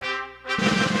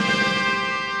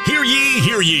Hear ye,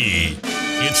 hear ye.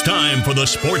 It's time for the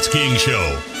Sports King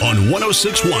Show on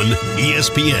 106.1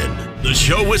 ESPN. The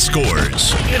show with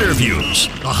scores, interviews,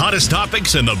 the hottest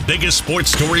topics, and the biggest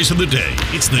sports stories of the day.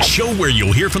 It's the show where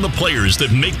you'll hear from the players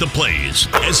that make the plays,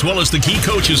 as well as the key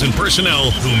coaches and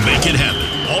personnel who make it happen.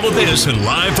 All of this and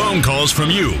live phone calls from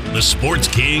you, the Sports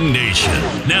King Nation.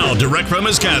 Now, direct from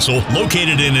his castle,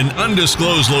 located in an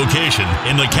undisclosed location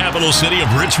in the capital city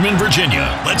of Richmond, Virginia,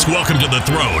 let's welcome to the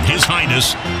throne His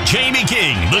Highness, Jamie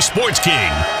King, the Sports King.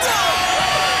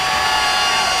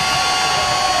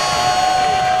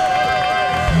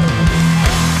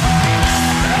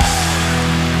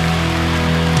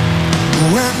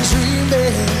 When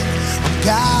dreaming, I'm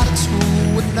guided to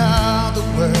another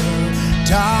world,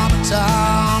 time and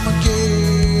time again.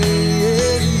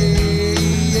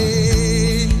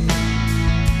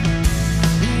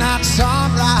 At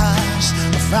sunrise,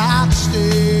 I find to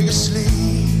stay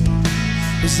asleep,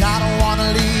 'cause I don't want to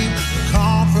leave the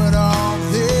comfort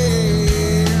of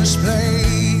this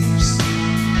place.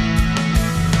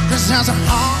 'Cause there's a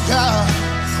hunger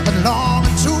and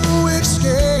longing to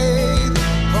escape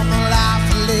from the life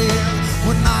I live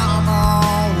when I'm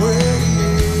away.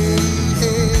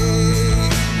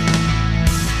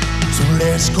 So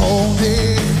let's go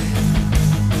there,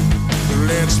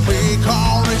 let's break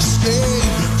our escape.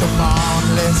 Come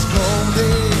on, let's go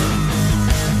there.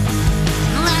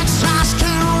 Let's ask,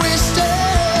 can we stay?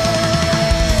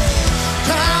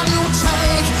 Can you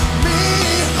take me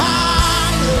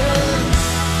higher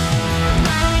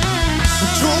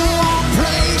to a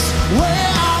place where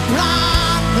I'm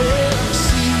blind never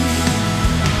see?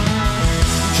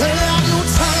 Can you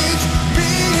take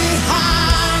me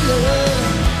higher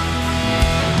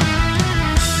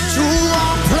to a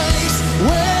place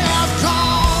where I've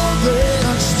gone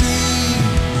and see?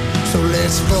 So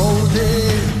let's go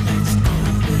there.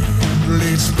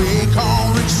 Let's make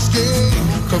our escape.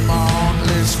 Come on,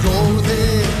 let's go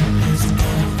there.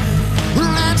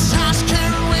 Let's ask,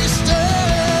 can we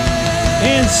stay?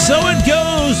 And so it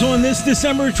goes on this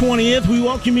December 20th. We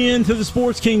welcome you into the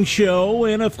Sports King Show.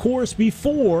 And, of course,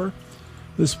 before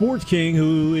the Sports King,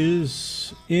 who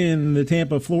is in the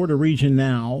Tampa, Florida region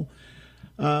now,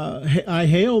 I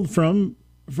hailed from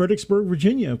Fredericksburg,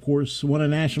 Virginia. Of course, won a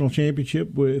national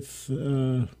championship with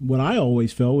what I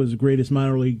always felt was the greatest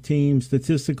minor league team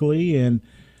statistically and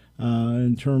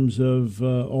in terms of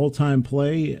all-time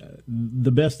play,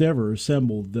 the best ever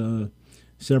assembled.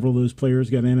 Several of those players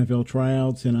got NFL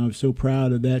tryouts, and I was so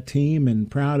proud of that team and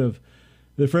proud of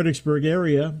the Fredericksburg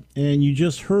area. And you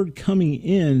just heard coming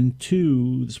in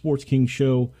to the Sports King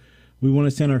Show, we want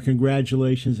to send our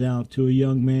congratulations out to a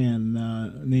young man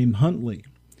named Huntley,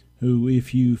 who,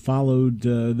 if you followed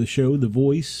the show, The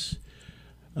Voice,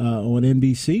 on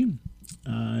NBC,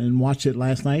 and watched it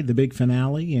last night, the big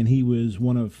finale, and he was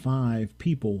one of 5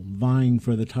 people vying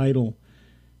for the title.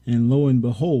 And lo and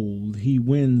behold, he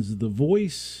wins The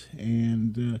Voice,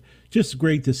 and just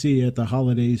great to see at the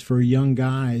holidays for a young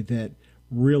guy that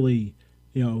really,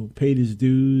 paid his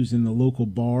dues in the local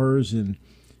bars. And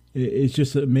it's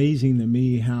just amazing to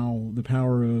me how the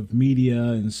power of media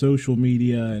and social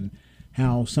media and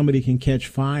how somebody can catch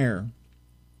fire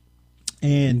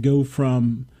and go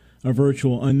from a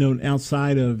virtual unknown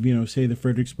outside of, say the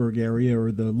Fredericksburg area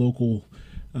or the local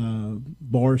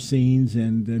bar scenes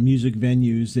and music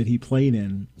venues that he played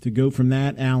in, to go from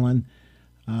that, Alan,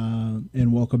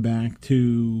 and welcome back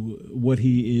to what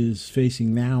he is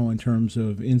facing now in terms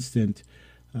of instant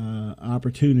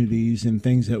opportunities and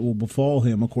things that will befall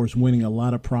him. Of course, winning a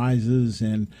lot of prizes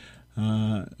and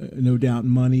no doubt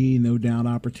money, no doubt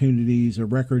opportunities, a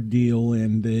record deal,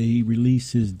 and he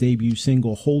released his debut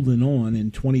single, Holding On,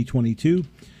 in 2022.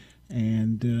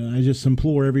 And I just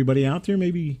implore everybody out there,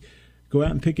 maybe go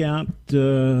out and pick out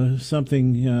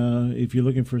something, if you're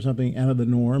looking for something out of the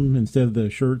norm, instead of the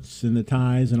shirts and the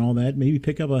ties and all that, maybe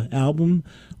pick up an album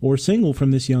or single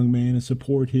from this young man and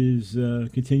support his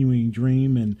continuing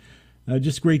dream. And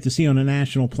just great to see on a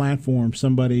national platform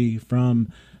somebody from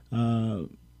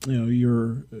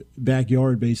your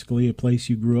backyard, basically, a place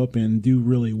you grew up in, do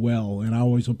really well. And I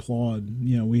always applaud.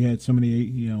 We had so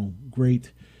many,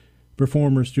 great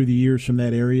performers through the years from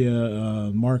that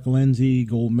area. Mark Lindsay,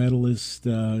 gold medalist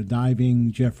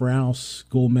diving. Jeff Rouse,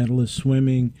 gold medalist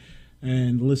swimming.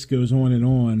 And the list goes on and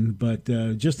on. But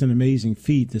just an amazing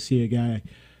feat to see a guy.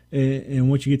 And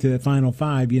once you get to that final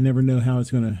 5, you never know how it's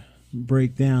going to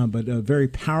break down. But a very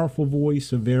powerful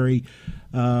voice, a very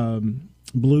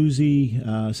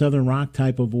bluesy Southern rock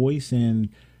type of voice, and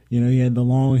he had the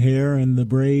long hair and the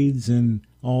braids and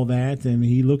all that, and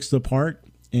he looks the part,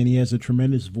 and he has a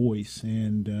tremendous voice,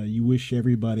 and you wish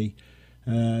everybody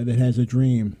that has a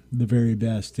dream, the very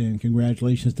best. And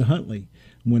congratulations to Huntley,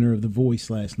 winner of The Voice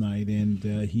last night. And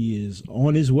he is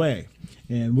on his way.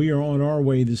 And we are on our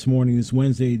way this morning, this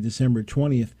Wednesday, December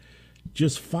 20th,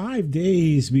 just 5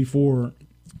 days before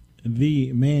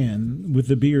the man with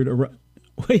the beard arrived.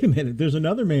 Wait a minute. There's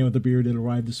another man with a beard that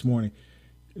arrived this morning.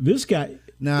 This guy.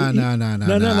 No.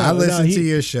 I listened to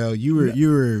your show.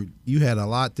 You had a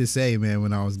lot to say, man.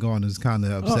 When I was gone, it was kind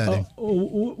of upsetting.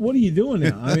 What are you doing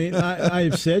now? I mean, I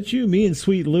upset you. Me and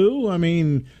Sweet Lou. I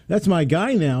mean, that's my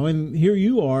guy now, and here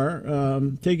you are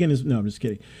taking his. No, I'm just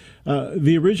kidding.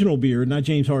 The original beard, not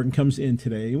James Harden, comes in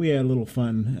today. We had a little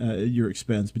fun at your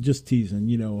expense, but just teasing.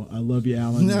 You know, I love you,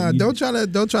 Alan. No, don't try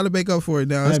to make up for it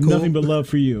now. I have nothing but love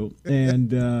for you,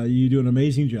 and you do an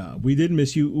amazing job. We did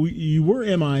miss you. You were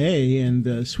MIA,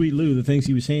 and Sweet Lou, the things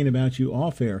he was saying about you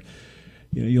off air,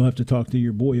 you know, you'll have to talk to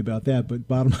your boy about that. But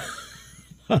bottom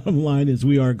line is,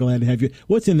 we are glad to have you.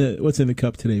 What's in the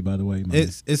cup today, by the way?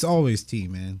 It's always tea,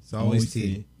 man. It's always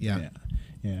tea. Yeah.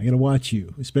 Yeah, I got to watch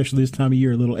you, especially this time of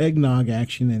year. A little eggnog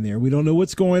action in there. We don't know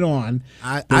what's going on.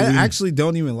 I actually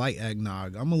don't even like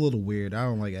eggnog. I'm a little weird. I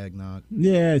don't like eggnog.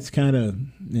 Yeah, it's kind of,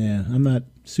 I'm not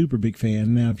super big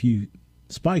fan. Now, if you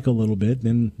spike a little bit,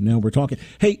 then now we're talking.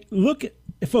 Hey, look,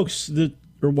 folks that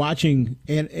are watching,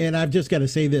 and I've just got to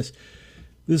say this.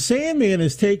 The Sandman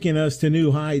is taking us to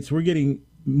new heights. We're getting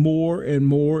more and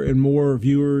more and more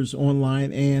viewers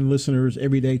online and listeners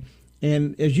every day.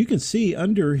 And as you can see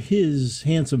under his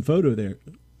handsome photo there,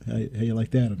 how you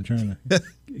like that? I'm trying to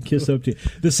kiss up to you.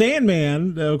 The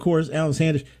Sandman, of course, Alan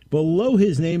Sanders. Below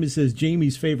his name, it says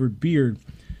Jamie's favorite beard.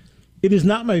 It is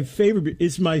not my favorite beard.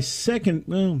 It's my second,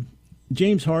 well,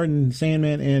 James Harden,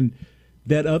 Sandman, and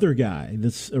that other guy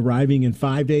that's arriving in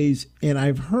 5 days. And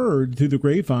I've heard through the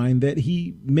grapevine that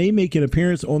he may make an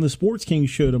appearance on the Sports King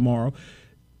show tomorrow.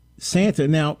 Santa.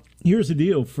 Now, here's the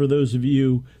deal for those of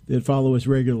you that follow us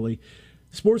regularly.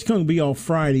 Sports King will be off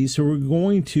Friday, so we're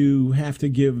going to have to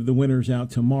give the winners out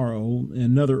tomorrow,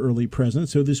 another early present.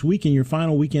 So this weekend, your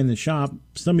final weekend to shop,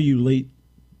 some of you late,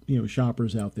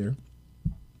 shoppers out there.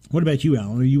 What about you,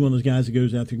 Alan? Are you one of those guys that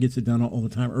goes out there and gets it done all the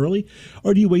time early,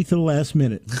 or do you wait till the last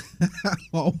minute?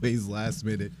 Always last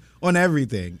minute on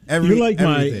everything. You're like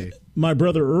everything. my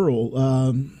brother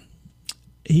Earl.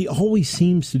 He always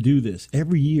seems to do this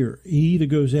every year. He either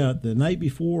goes out the night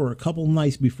before or a couple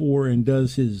nights before and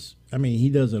does he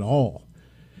does it all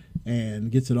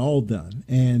and gets it all done.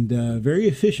 And very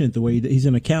efficient the way he's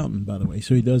an accountant, by the way,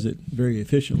 so he does it very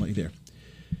efficiently there.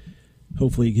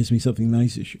 Hopefully he gives me something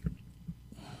nice this year.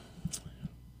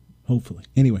 Hopefully.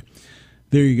 Anyway,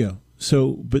 there you go.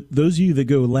 So, but those of you that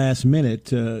go last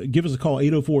minute, give us a call,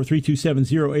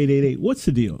 804-327-0888. What's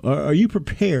the deal? Are you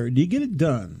prepared? Do you get it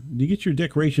done? Do you get your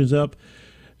decorations up?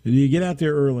 Do you get out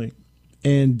there early?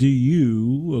 And do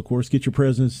you, of course, get your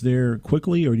presents there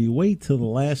quickly, or do you wait till the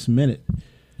last minute?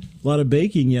 A lot of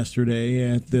baking yesterday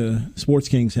at the Sports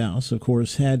King's house. Of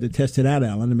course, had to test it out,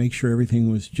 Alan, to make sure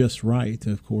everything was just right.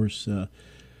 Of course,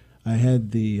 I had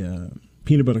the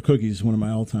peanut butter cookies, one of my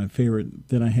all-time favorite.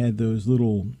 Then I had those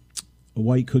little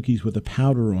white cookies with a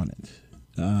powder on it.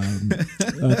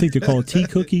 I think they're called tea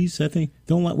cookies. I think.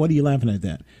 What are you laughing at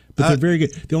that? But they're very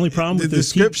good. The only problem with the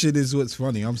description is what's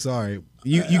funny. I'm sorry.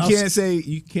 You can't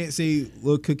say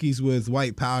little cookies with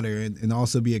white powder and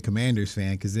also be a Commanders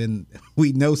fan, because then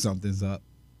we know something's up.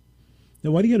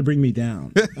 Now, why do you got to bring me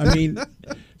down? I mean,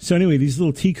 so anyway, these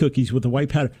little tea cookies with the white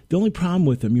powder. The only problem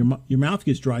with them, your mouth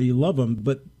gets dry. You love them,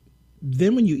 but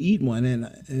then when you eat one, and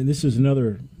this is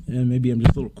another, and maybe I'm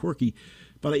just a little quirky,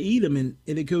 but I eat them and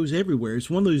it goes everywhere. It's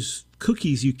one of those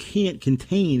cookies you can't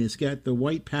contain. It's got the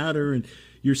white powder, and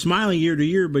you're smiling ear to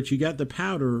ear, but you got the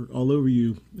powder all over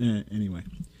you. Anyway,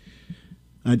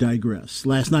 I digress.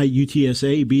 Last night,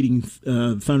 UTSA beating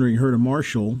Thundering Herd of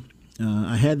Marshall.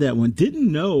 I had that one.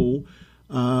 Didn't know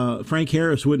Frank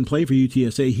Harris wouldn't play for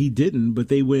UTSA. He didn't, but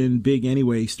they win big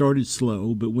anyway. Started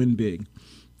slow, but win big.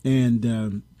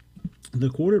 And the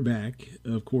quarterback,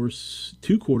 of course,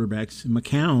 two quarterbacks,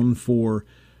 McCown for,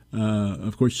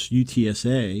 of course,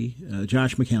 UTSA,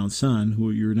 Josh McCown's son,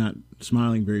 who you're not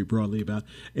smiling very broadly about.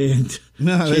 And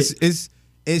no,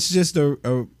 it's just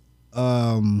a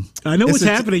I know what's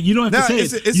happening. You don't have to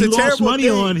say it. You lost money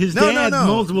on his dad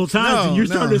multiple times, and you're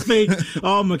starting to think,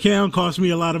 oh, McCown cost me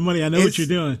a lot of money. I know what you're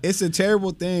doing. It's a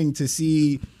terrible thing to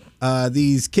see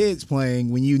these kids playing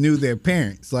when you knew their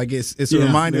parents. Like it's a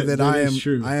reminder that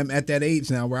I am at that age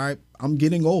now where I'm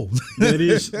getting old. that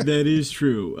is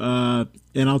true.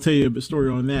 And I'll tell you a story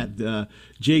on that.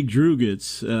 Jake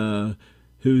Drugitz,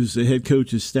 who's the head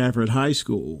coach at Stafford High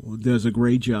School, does a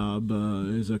great job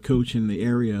as a coach in the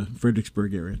area,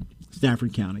 Fredericksburg area,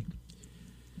 Stafford County.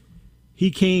 He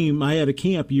came, I had a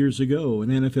camp years ago, an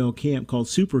NFL camp called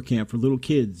Super Camp for little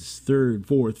kids, 3rd,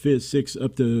 4th, 5th, 6th,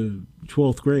 up to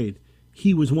 12th grade.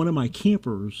 He was one of my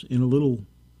campers in a little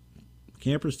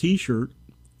camper's T-shirt,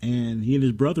 and he and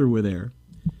his brother were there.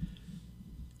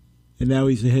 And now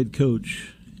he's the head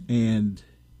coach and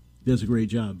does a great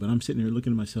job. But I'm sitting there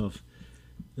looking at myself,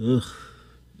 ugh.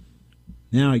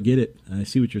 Now I get it. I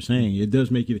see what you're saying. It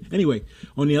does make you. Anyway,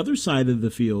 on the other side of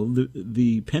the field,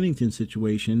 the Pennington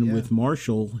situation with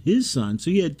Marshall, his son. So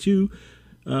you had two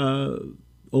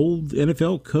old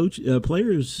NFL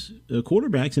players,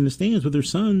 quarterbacks in the stands with their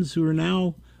sons who are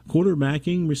now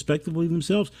quarterbacking respectively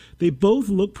themselves. They both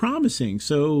look promising.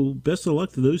 So best of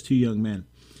luck to those two young men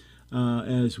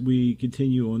as we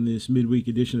continue on this midweek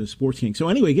edition of Sports King. So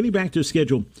anyway, getting back to the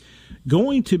schedule.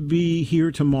 Going to be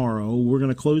here tomorrow. We're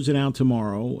going to close it out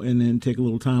tomorrow and then take a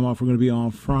little time off. We're going to be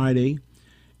on Friday.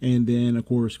 And then, of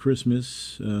course,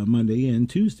 Christmas, Monday and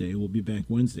Tuesday. We'll be back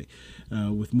Wednesday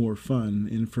with more fun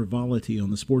and frivolity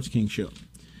on the Sports King Show.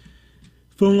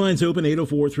 Phone lines open,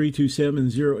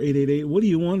 804-327-0888. What do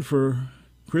you want for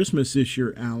Christmas this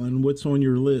year, Alan? What's on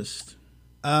your list?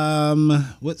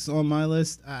 What's on my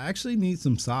list? I actually need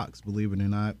some socks, believe it or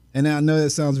not. And I know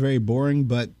that sounds very boring,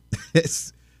 but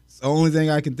it's the only thing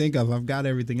I can think of. I've got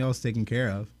everything else taken care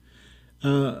of.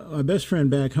 My best friend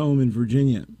back home in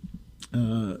Virginia,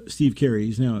 Steve Carey,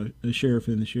 he's now a sheriff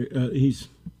in the sheriff. He's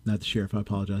not the sheriff, I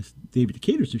apologize. David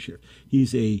Decatur's the sheriff.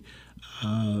 He's a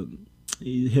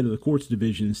head of the courts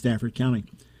division in Stafford County.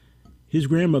 His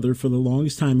grandmother, for the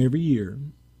longest time every year,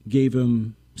 gave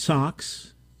him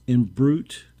socks and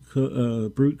Brute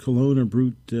cologne or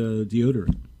Brute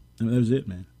deodorant. I mean, that was it,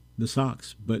 man. The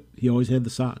socks. But he always had the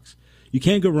socks. You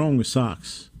can't go wrong with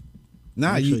socks.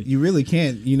 Nah, you really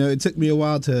can't. You know, it took me a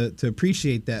while to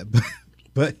appreciate that.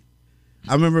 But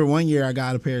I remember one year I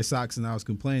got a pair of socks and I was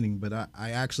complaining. But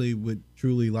I actually would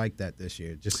truly like that this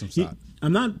year, just some socks.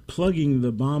 I'm not plugging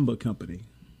the Bomba Company,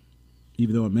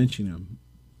 even though I'm mentioning them.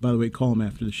 By the way, call them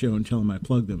after the show and tell them I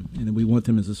plugged them, and we want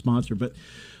them as a sponsor. But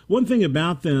one thing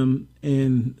about them,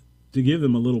 and to give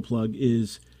them a little plug,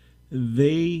 is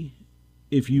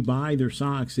if you buy their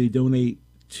socks, they donate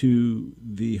to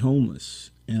the homeless.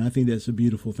 And I think that's a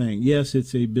beautiful thing. Yes,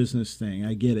 it's a business thing.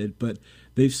 I get it. But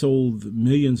they've sold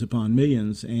millions upon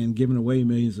millions and given away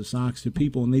millions of socks to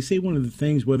people. And they say one of the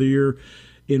things, whether you're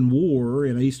in war,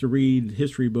 and I used to read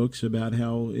history books about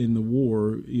how in the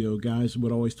war, you know, guys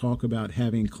would always talk about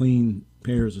having clean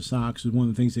pairs of socks is one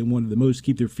of the things they wanted the most,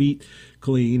 keep their feet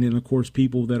clean. And of course,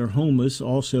 people that are homeless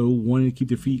also wanted to keep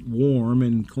their feet warm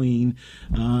and clean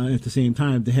at the same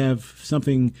time. To have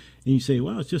something, and you say,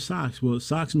 well, it's just socks. Well,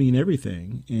 socks mean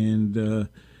everything. And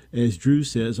as Drew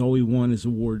says, all we want is a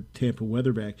Ward Tampa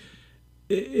weather back.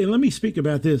 And let me speak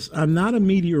about this. I'm not a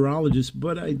meteorologist,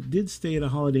 but I did stay at a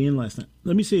Holiday Inn last night.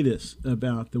 Let me say this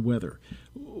about the weather.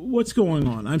 What's going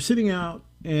on? I'm sitting out,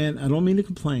 and I don't mean to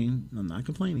complain. I'm not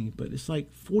complaining, but it's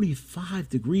like 45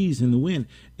 degrees in the wind.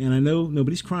 And I know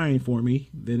nobody's crying for me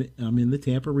that I'm in the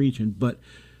Tampa region, but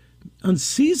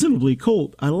unseasonably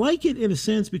cold. I like it in a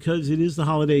sense because it is the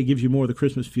holiday. It gives you more of the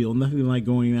Christmas feel. Nothing like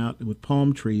going out with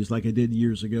palm trees like I did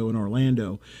years ago in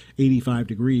Orlando, 85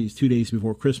 degrees 2 days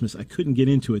before Christmas. I couldn't get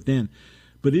into it then.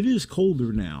 But it is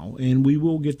colder now, and we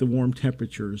will get the warm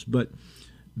temperatures. But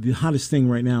the hottest thing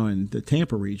right now in the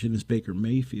Tampa region is Baker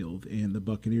Mayfield and the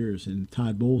Buccaneers, and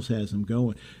Todd Bowles has them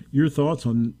going. Your thoughts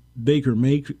on Baker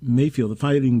Mayfield? The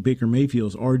Fighting Baker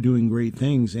Mayfields are doing great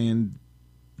things, and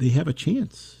they have a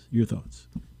chance. Your thoughts?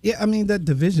 Yeah, I mean, that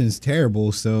division is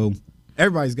terrible, so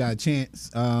everybody's got a chance.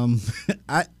 I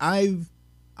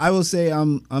will say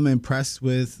I'm impressed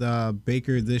with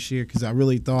Baker this year because I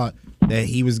really thought that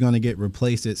he was going to get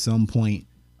replaced at some point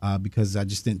because I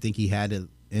just didn't think he had it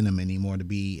in him anymore to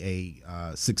be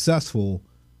a successful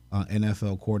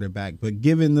NFL quarterback. But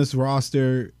given this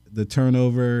roster, the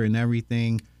turnover and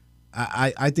everything,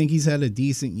 I think he's had a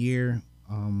decent year.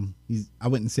 I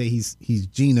wouldn't say he's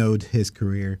genoed his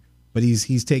career, but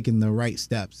he's taken the right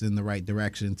steps in the right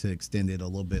direction to extend it a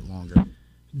little bit longer.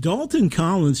 Dalton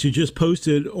Collins, who just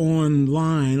posted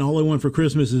online, All I Want for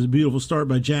Christmas is a Beautiful Start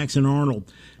by Jackson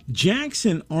Arnold.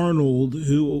 Jackson Arnold,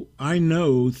 who I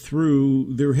know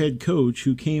through their head coach,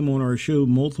 who came on our show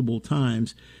multiple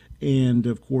times, and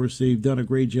of course they've done a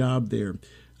great job there.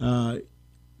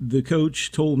 The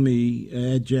coach told me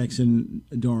at Jackson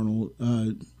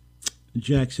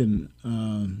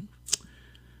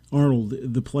Arnold,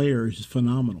 the player, is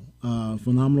phenomenal.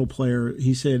 Phenomenal player.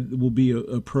 He said will be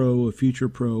a pro, a future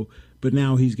pro, but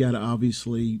now he's got to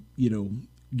obviously,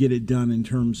 get it done in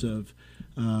terms of,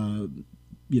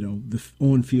 the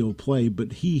on-field play.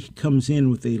 But he comes in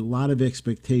with a lot of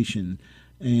expectation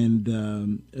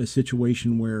and a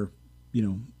situation where,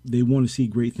 they want to see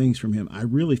great things from him. I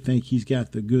really think he's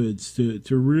got the goods to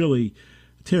really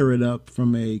tear it up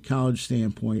from a college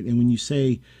standpoint. And when you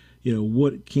say,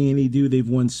 what can he do? They've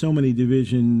won so many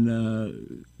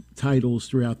division titles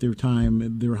throughout their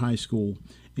time, their high school.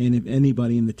 And if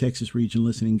anybody in the Texas region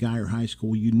listening, Guyer High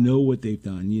School, you know what they've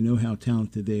done. You know how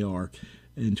talented they are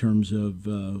in terms of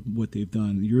what they've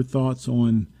done. Your thoughts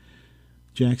on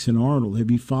Jackson Arnold? Have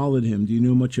you followed him? Do you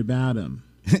know much about him?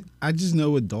 I just know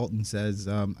what Dalton says.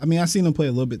 I've seen him play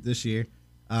a little bit this year.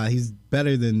 He's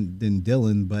better than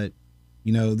Dylan, but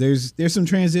there's some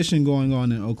transition going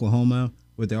on in Oklahoma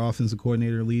with their offensive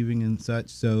coordinator leaving and such.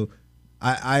 So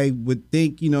I would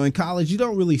think, in college you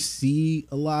don't really see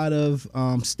a lot of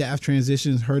staff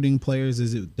transitions hurting players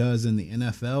as it does in the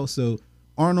NFL. So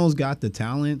Arnold's got the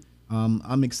talent.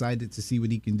 I'm excited to see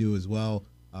what he can do as well,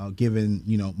 given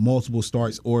multiple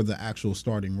starts or the actual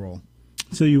starting role.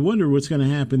 So you wonder what's going to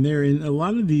happen there. In a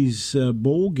lot of these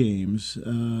bowl games,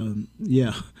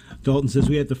 Dalton says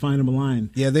we have to find him a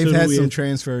line. Yeah, they've had some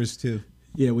transfers too.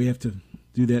 Yeah, we have to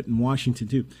do that in Washington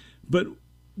too. But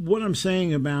what I'm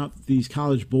saying about these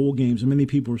college bowl games, and many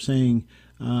people are saying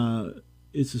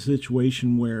it's a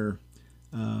situation where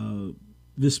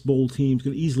this bowl team's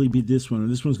going to easily beat this one, or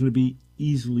this one's going to be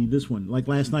easily this one. Like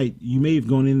last night, you may have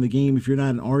gone in the game, if you're not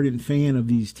an ardent fan of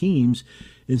these teams,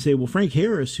 and say, well, Frank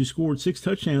Harris, who scored 6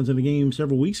 touchdowns in a game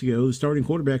several weeks ago, the starting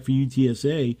quarterback for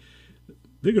UTSA,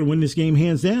 they're going to win this game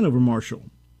hands down over Marshall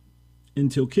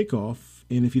until kickoff.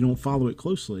 And if you don't follow it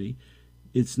closely,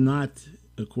 it's not,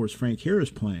 of course, Frank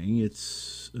Harris playing.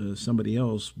 It's somebody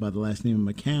else by the last name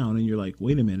of McCown, and you're like,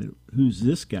 wait a minute, who's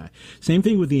this guy? Same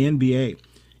thing with the NBA.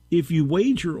 If you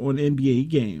wager on NBA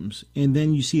games and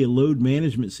then you see a load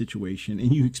management situation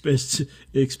and you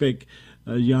expect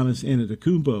Giannis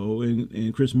Antetokounmpo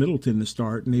and Chris Middleton to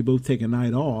start, and they both take a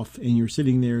night off, and you're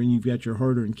sitting there and you've got your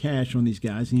hard-earned cash on these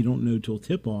guys, and you don't know till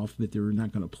tip-off that they're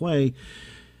not going to play,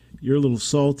 you're a little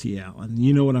salty, Alan.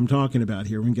 You know what I'm talking about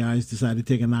here when guys decide to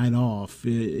take a night off.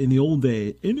 In the old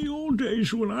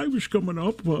days when I was coming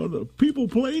up, the people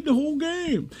played the whole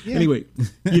game. Yeah. Anyway,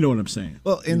 you know what I'm saying.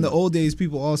 Well, in the old days,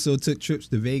 people also took trips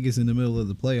to Vegas in the middle of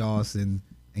the playoffs and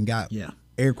got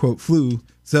air quote flu.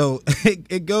 So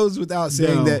it goes without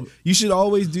saying that you should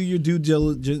always do your due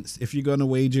diligence if you're going to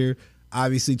wager.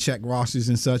 Obviously, check rosters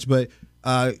and such. But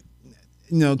kind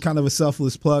of a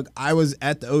selfless plug. I was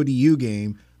at the ODU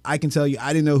game. I can tell you,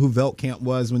 I didn't know who Veldkamp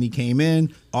was when he came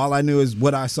in. All I knew is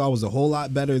what I saw was a whole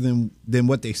lot better than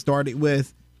what they started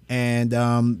with. And,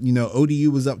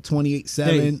 ODU was up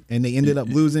 28-7, and they ended up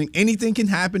losing. Anything can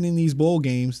happen in these bowl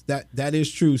games. That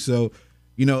is true. So,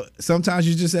 sometimes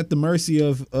you're just at the mercy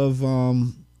of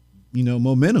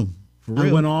momentum. For real.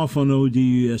 I went off on ODU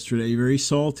yesterday, very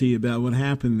salty about what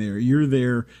happened there. You're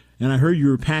there, and I heard you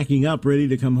were packing up, ready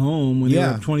to come home when they were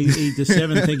up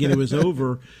 28-7, thinking it was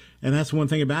over. And that's one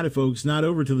thing about it, folks. Not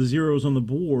over till the zero's on the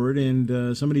board.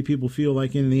 And so many people feel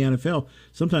like in the NFL,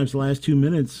 sometimes the last 2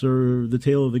 minutes are the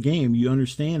tail of the game. You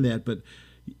understand that. But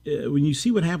when you see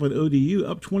what happened with ODU,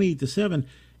 up 28-7,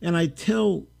 and I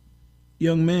tell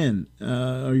young men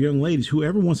or young ladies,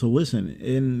 whoever wants to listen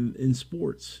in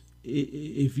sports,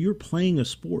 if you're playing a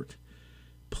sport,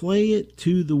 play it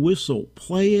to the whistle.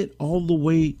 Play it all the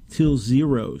way till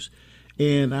zeros.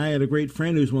 And I had a great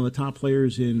friend who's one of the top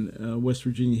players in West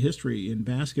Virginia history in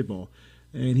basketball.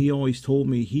 And he always told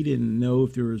me he didn't know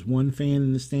if there was one fan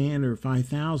in the stand or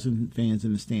 5,000 fans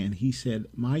in the stand. He said,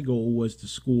 my goal was to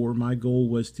score. My goal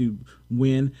was to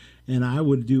win. And I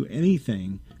would do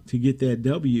anything to get that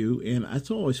W. And that's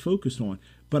all I was focused on.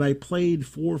 But I played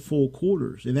 4 full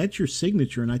quarters. And that's your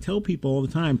signature. And I tell people all the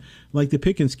time, like the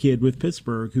Pickens kid with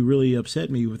Pittsburgh, who really upset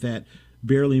me with that,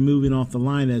 barely moving off the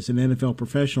line as an NFL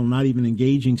professional, not even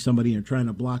engaging somebody and trying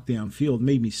to block downfield,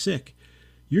 made me sick.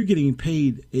 You're getting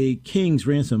paid a king's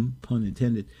ransom, pun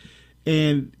intended,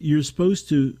 and you're supposed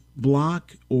to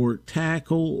block or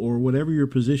tackle or whatever your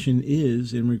position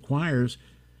is and requires,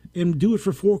 and do it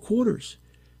for 4 quarters.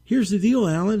 Here's the deal,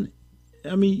 Alan.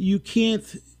 I mean, you can't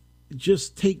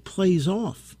just take plays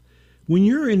off. When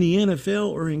you're in the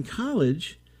NFL or in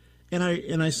college, and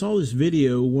I saw this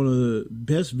video, one of the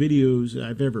best videos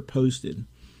I've ever posted,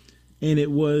 and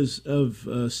it was of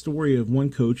a story of one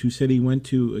coach who said he went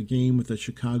to a game with a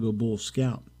Chicago Bulls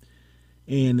scout,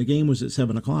 and the game was at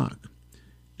 7 o'clock,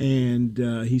 and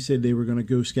he said they were going to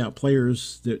go scout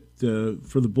players that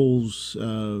for the Bulls,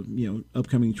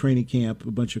 upcoming training camp,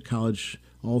 a bunch of college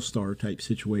all-star type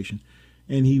situation.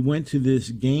 And he went to this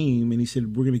game, and he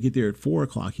said, we're going to get there at 4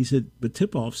 o'clock. He said, but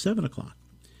tip-off 7 o'clock.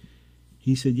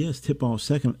 He said, yes, tip-off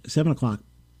 7 o'clock,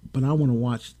 but I want to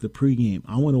watch the pregame.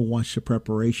 I want to watch the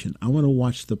preparation. I want to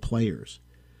watch the players.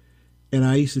 And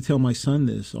I used to tell my son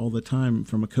this all the time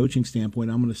from a coaching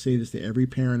standpoint. I'm going to say this to every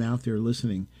parent out there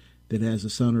listening that has a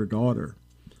son or daughter.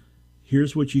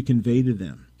 Here's what you convey to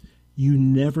them. You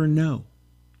never know.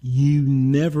 You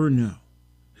never know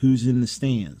who's in the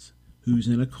stands, who's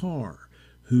in a car,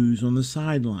 who's on the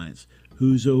sidelines,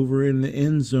 who's over in the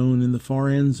end zone, in the far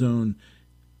end zone.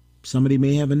 Somebody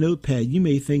may have a notepad. You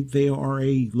may think they are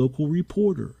a local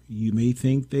reporter. You may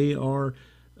think they are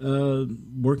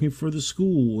working for the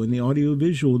school in the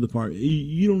audiovisual department.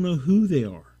 You don't know who they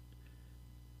are.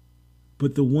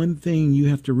 But the one thing you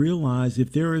have to realize,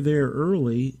 if they're there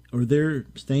early or they're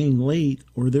staying late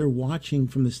or they're watching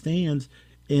from the stands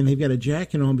and they've got a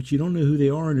jacket on, but you don't know who they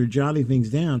are and they're jotting things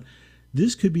down,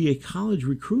 this could be a college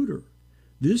recruiter.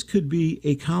 This could be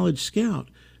a college scout.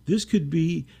 This could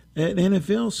be an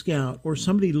NFL scout or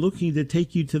somebody looking to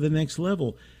take you to the next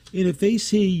level. And if they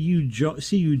see you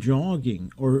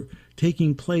jogging or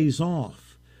taking plays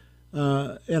off,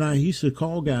 and I used to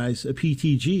call guys a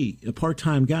PTG, a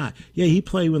part-time guy. Yeah, he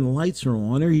played when the lights are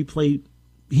on, or he played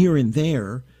here and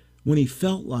there when he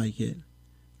felt like it.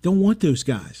 Don't want those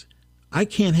guys. I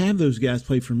can't have those guys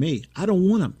play for me. I don't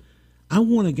want them. I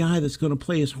want a guy that's going to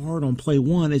play as hard on play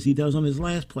one as he does on his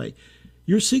last play.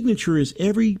 Your signature is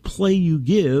every play you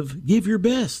give your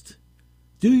best.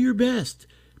 Do your best.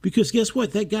 Because guess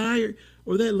what? That guy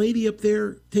or that lady up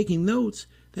there taking notes,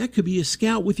 that could be a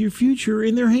scout with your future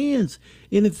in their hands.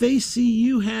 And if they see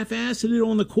you half-assed it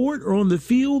on the court or on the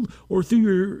field or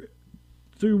through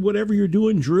whatever you're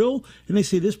doing, drill, and they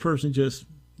say this person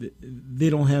they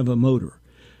don't have a motor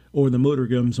or the motor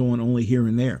comes on only here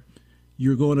and there,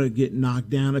 you're going to get knocked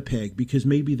down a peg because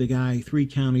maybe the guy 3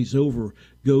 counties over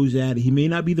goes at it. He may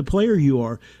not be the player you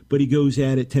are, but he goes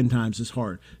at it 10 times as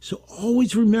hard. So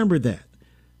always remember that.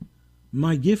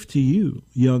 My gift to you,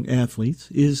 young athletes,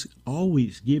 is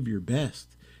always give your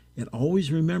best. And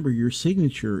always remember your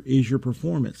signature is your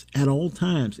performance at all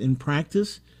times, in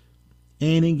practice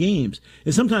and in games.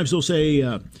 And sometimes they'll say,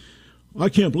 I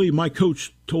can't believe my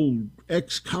coach told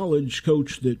ex-college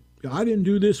coach that I didn't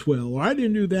do this well, or I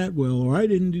didn't do that well, or I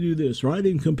didn't do this, or I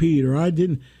didn't compete, or I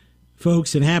didn't.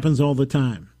 Folks, it happens all the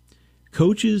time.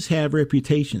 Coaches have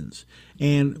reputations.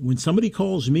 And when somebody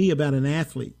calls me about an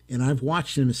athlete, and I've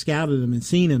watched him and scouted him and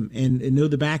seen him and know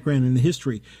the background and the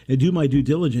history and do my due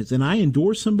diligence, and I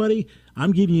endorse somebody,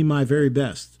 I'm giving you my very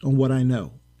best on what I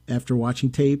know after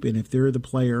watching tape and if they're the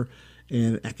player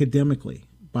and academically.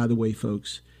 By the way,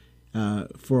 folks,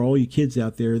 for all you kids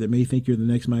out there that may think you're the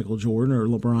next Michael Jordan or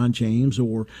LeBron James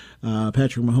or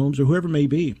Patrick Mahomes or whoever it may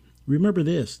be, remember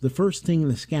this. The first thing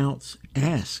the scouts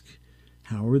ask,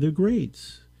 how are their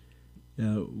grades?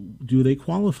 Do they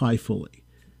qualify fully?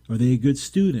 Are they a good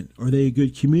student? Are they a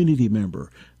good community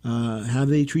member? How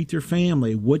do they treat their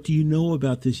family? What do you know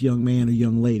about this young man or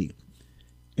young lady?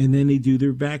 And then they do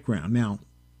their background. Now,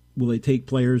 will they take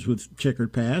players with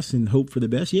checkered past and hope for the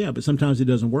best? Yeah, but sometimes it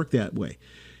doesn't work that way.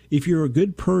 If you're a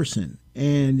good person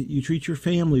and you treat your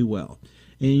family well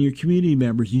and your community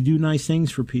members, you do nice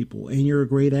things for people, and you're a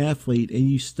great athlete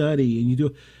and you study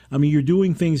and you're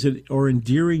doing things that are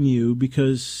endearing you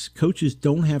because coaches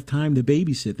don't have time to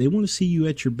babysit. They want to see you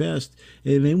at your best,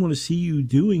 and they want to see you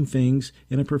doing things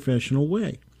in a professional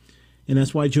way. And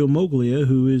that's why Joe Moglia,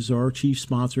 who is our chief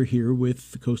sponsor here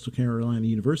with Coastal Carolina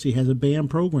University, has a BAM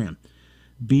program.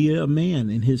 Be a man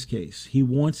in his case. He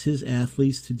wants his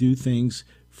athletes to do things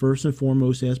first and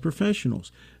foremost as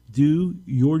professionals. Do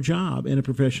your job in a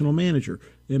professional manner.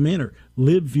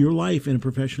 Live your life in a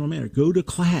professional manner. Go to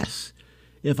class.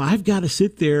 If I've got to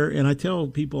sit there, and I tell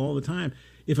people all the time,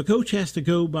 if a coach has to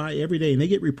go by every day, and they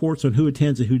get reports on who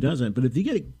attends and who doesn't, but if you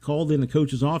get called in the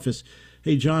coach's office,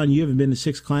 hey, John, you haven't been to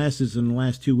 6 classes in the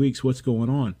last 2 weeks, what's going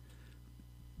on?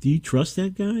 Do you trust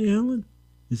that guy, Alan?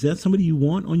 Is that somebody you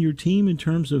want on your team in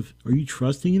terms of, are you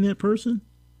trusting in that person?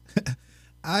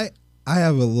 I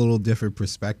have a little different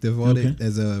perspective on it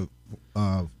as a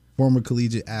former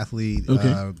collegiate athlete.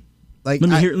 Okay. Let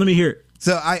me hear it.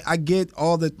 So I get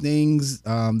all the things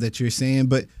that you're saying,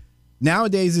 but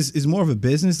nowadays it's more of a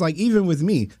business. Like even with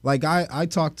me, like I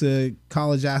talk to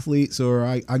college athletes, or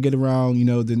I get around,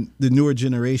 the newer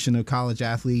generation of college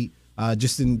athlete,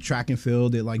 just in track and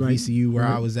field at like VCU where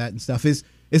I was at and stuff.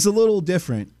 It's a little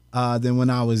different than when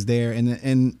I was there,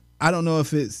 and I don't know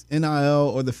if it's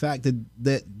NIL or the fact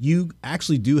that you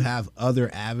actually do have other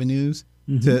avenues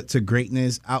to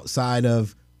greatness outside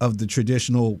of the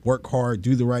traditional work hard,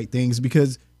 do the right things.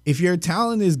 Because if your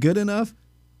talent is good enough,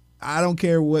 I don't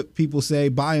care what people say.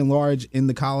 By and large, in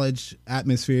the college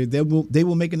atmosphere, they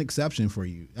will make an exception for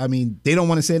you. I mean, they don't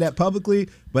want to say that publicly,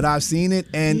 but I've seen it,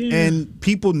 and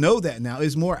people know that now.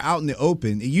 It's more out in the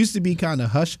open. It used to be kind of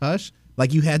hush hush,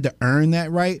 like you had to earn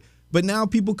that right. But now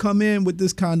people come in with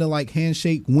this kind of like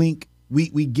handshake, wink,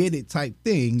 we get it type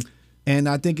thing, and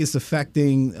I think it's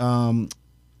affecting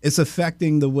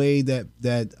the way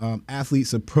that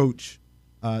athletes approach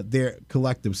their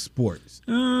collective sports.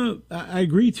 I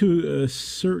agree to a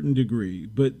certain degree,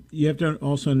 but you have to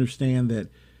also understand that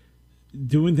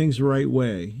doing things the right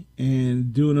way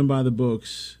and doing them by the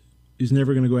books is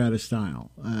never going to go out of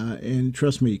style. And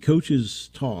trust me, coaches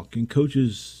talk, and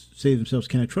coaches say to themselves,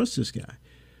 can I trust this guy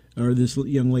or this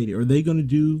young lady? Are they going to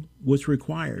do what's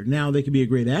required? Now, they could be a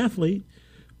great athlete,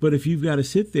 but if you've got to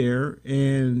sit there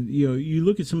and, you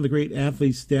look at some of the great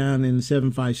athletes down in the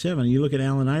 757, you look at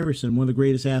Allen Iverson, one of the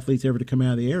greatest athletes ever to come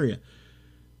out of the area,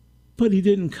 but he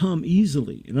didn't come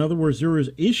easily. In other words, there was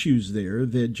issues there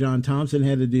that John Thompson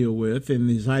had to deal with and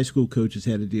his high school coaches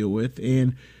had to deal with,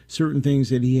 and certain things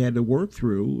that he had to work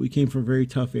through. He came from a very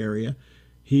tough area.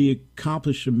 He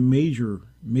accomplished some major,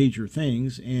 major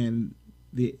things, and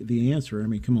the answer, I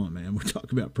mean, come on, man, we're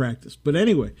talking about practice. But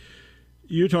anyway,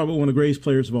 you're talking about one of the greatest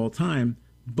players of all time,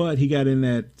 but he got in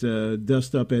that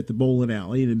dust up at the bowling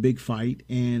alley in a big fight,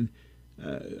 and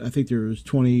I think there was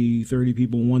 20, 30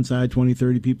 people on one side, 20,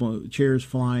 30 people, chairs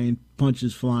flying,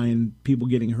 punches flying, people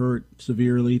getting hurt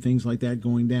severely, things like that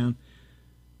going down.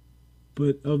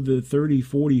 But of the 30,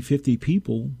 40, 50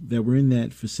 people that were in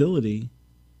that facility,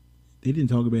 they didn't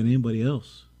talk about anybody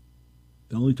else.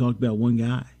 They only talked about one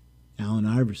guy, Allen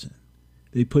Iverson.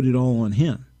 They put it all on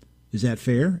him. Is that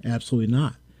fair? Absolutely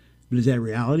not. But is that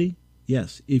reality?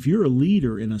 Yes. If you're a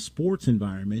leader in a sports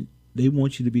environment, they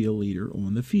want you to be a leader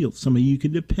on the field, somebody you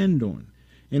can depend on.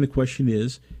 And the question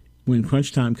is, when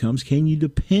crunch time comes, can you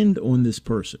depend on this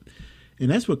person?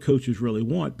 And that's what coaches really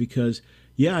want, because,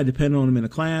 yeah, I depend on them in a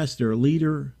class. They're a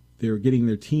leader. They're getting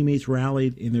their teammates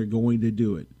rallied, and they're going to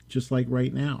do it. Just like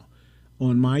right now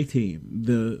on my team,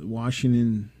 the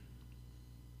Washington,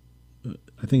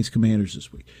 I think it's Commanders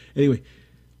this week. Anyway,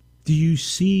 do you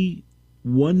see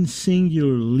one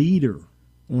singular leader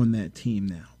on that team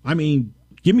now? I mean,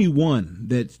 give me one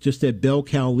that's just that bell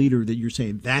cow leader that you're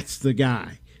saying, that's the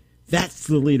guy. That's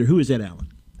the leader. Who is that,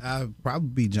 Alan?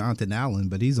 Probably Jonathan Allen,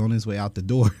 but he's on his way out the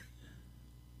door.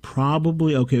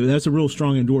 Probably. Okay, well, that's a real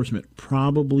strong endorsement.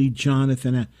 Probably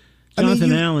Jonathan Allen.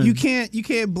 Allen. You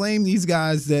can't blame these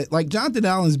guys that, like, Jonathan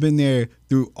Allen's been there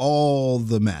through all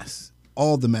the mess.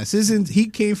 All the mess. He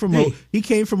came from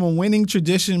a winning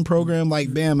tradition program like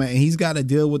Bama, and he's got to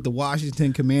deal with the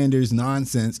Washington Commanders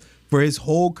nonsense for his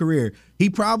whole career. He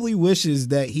probably wishes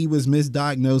that he was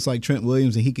misdiagnosed like Trent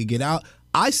Williams and he could get out.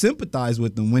 I sympathize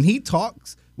with him. When he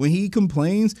talks, when he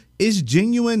complains, it's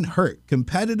genuine hurt,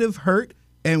 competitive hurt,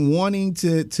 and wanting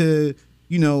to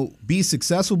be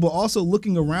successful, but also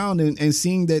looking around and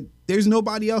seeing that there's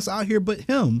nobody else out here but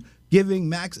him giving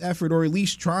max effort, or at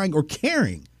least trying or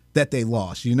caring that they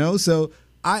lost, So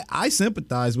I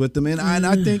sympathize with them, and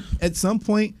I think at some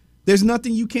point there's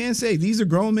nothing you can say. These are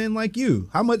grown men like you.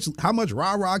 How much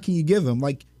rah-rah can you give them?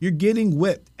 Like, you're getting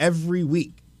whipped every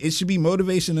week. It should be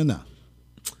motivation enough.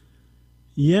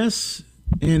 Yes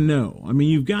and no. I mean,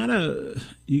 you gotta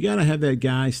have that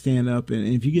guy stand up, and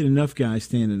if you get enough guys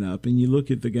standing up, and you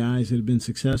look at the guys that have been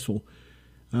successful,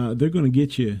 they're going to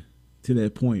get you to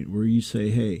that point where you say,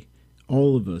 hey,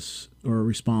 all of us are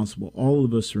responsible. All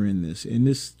of us are in this. And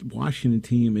this Washington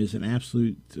team is an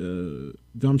absolute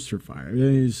dumpster fire.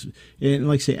 And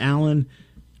like I say, Allen,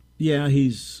 yeah,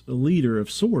 he's a leader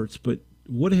of sorts, but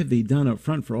what have they done up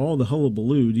front for all the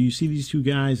hullabaloo? Do you see these two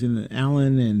guys in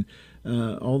Allen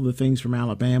and all the things from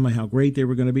Alabama, how great they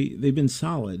were going to be? They've been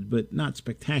solid, but not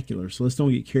spectacular. So let's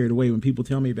don't get carried away when people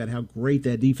tell me about how great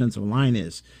that defensive line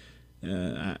is.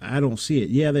 I don't see it.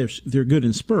 Yeah, they're good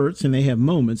in spurts and they have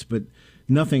moments, but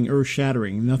nothing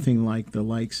earth-shattering, nothing like the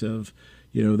likes of,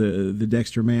 the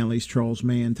Dexter Manleys, Charles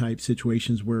Mann type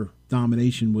situations where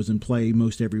domination was in play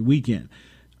most every weekend.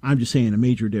 I'm just saying a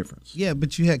major difference. Yeah,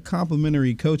 but you had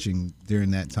complimentary coaching during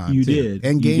that time. You too. did.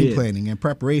 And game planning and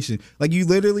preparation. Like, you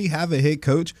literally have a head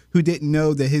coach who didn't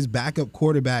know that his backup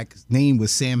quarterback's name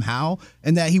was Sam Howell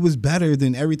and that he was better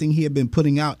than everything he had been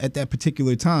putting out at that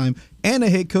particular time. And a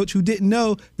head coach who didn't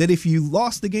know that if you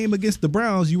lost the game against the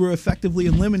Browns, you were effectively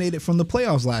eliminated from the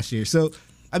playoffs last year. So,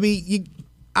 I mean,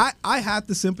 I have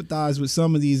to sympathize with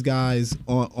some of these guys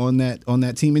on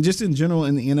that team, and just in general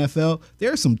in the NFL.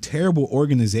 There are some terrible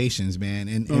organizations, man,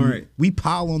 and right. We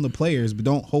pile on the players, but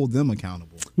don't hold them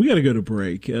accountable. We got to go to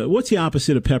break. What's the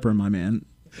opposite of pepper, my man?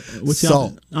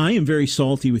 Salt. I am very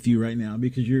salty with you right now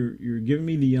because you're giving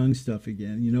me the young stuff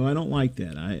again. You know, I don't like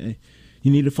that.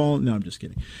 You need to fall. No, I'm just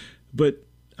kidding. But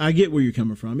I get where you're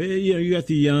coming from. You know, you got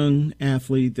the young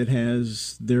athlete that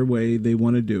has their way, they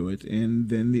want to do it, and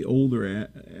then the older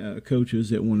coaches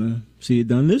that want to see it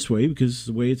done this way because it's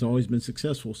the way it's always been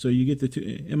successful. So you get the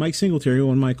two. And Mike Singletary,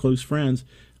 one of my close friends,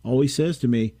 always says to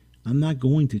me, "I'm not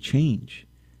going to change.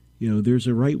 You know, there's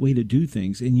a right way to do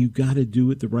things, and you got to do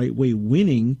it the right way.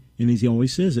 Winning," and he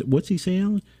always says it. What's he say,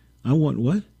 Alan? I want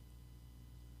what?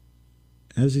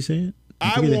 How does he say it?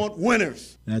 I want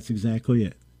winners. That's exactly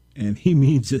it. And he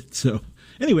means it. So,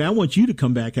 anyway, I want you to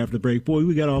come back after the break. Boy,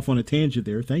 we got off on a tangent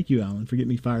there. Thank you, Alan, for getting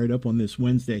me fired up on this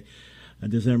Wednesday,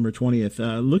 December 20th.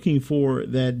 Looking for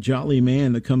that jolly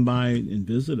man to come by and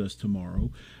visit us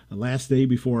tomorrow. Last day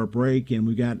before our break, and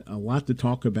we got a lot to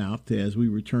talk about as we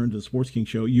return to the Sports King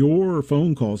Show. Your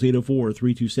phone calls,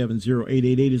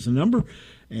 804-327-0888 is the number,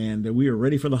 and we are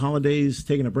ready for the holidays.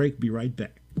 Taking a break. Be right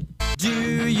back.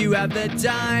 Do you have the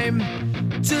time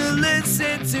to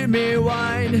listen to me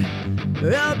whine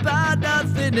about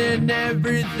nothing and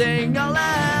everything all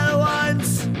at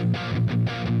once?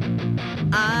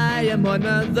 I am one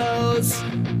of those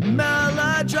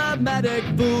melodramatic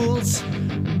fools,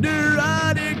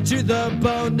 neurotic to the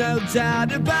bone, no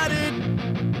doubt about it.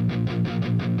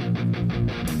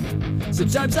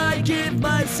 Sometimes I give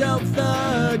myself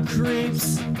the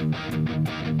creeps.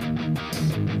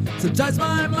 Sometimes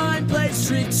my mind plays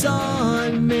tricks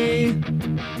on me.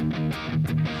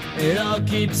 It all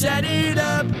keeps adding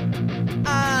up.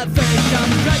 I think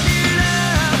I'm cracking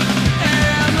up.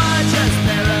 Am I just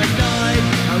paranoid?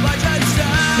 Am I just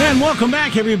And welcome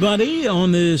back, everybody,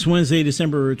 on this Wednesday,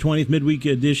 December 20th, midweek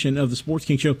edition of the Sports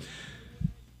King Show.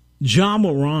 Ja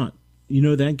Morant, you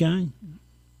know that guy?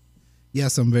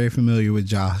 Yes, I'm very familiar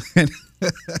with Ja.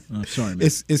 Oh, sorry, man.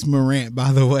 It's Morant,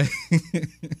 by the way.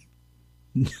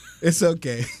 It's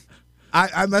okay.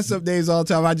 I mess up names all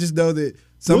the time. I just know that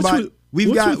somebody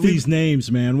what's with these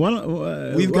names, man? Why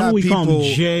don't we call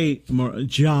him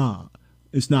Ja?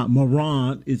 It's not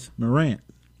Morant, it's Morant.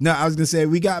 No, I was gonna say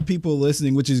we got people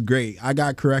listening, which is great. I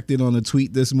got corrected on a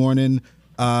tweet this morning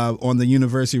on the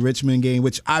University of Richmond game,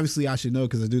 which obviously I should know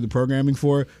because I do the programming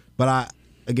for. But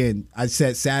I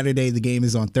said Saturday. The game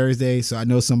is on Thursday, so I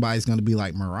know somebody's gonna be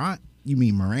like, Morant? You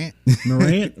mean Morant?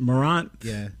 Morant.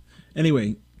 Yeah.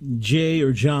 Anyway,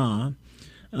 Ja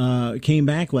came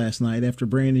back last night after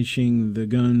brandishing the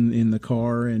gun in the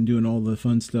car and doing all the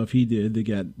fun stuff he did that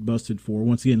got busted for.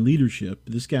 Once again, leadership.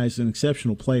 This guy's an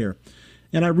exceptional player,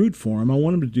 and I root for him. I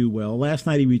want him to do well. Last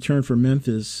night he returned from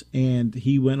Memphis, and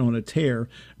he went on a tear,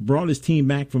 brought his team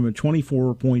back from a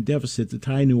 24-point deficit to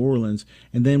tie New Orleans,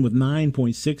 and then with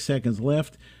 9.6 seconds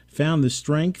left, found the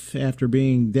strength after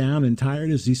being down and tired.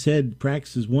 As he said,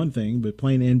 practice is one thing, but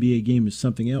playing an NBA game is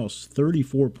something else.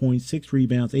 34 points, 6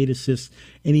 rebounds, 8 assists,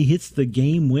 and he hits the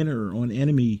game winner on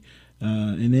enemy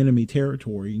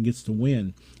territory and gets the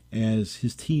win as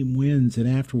his team wins. And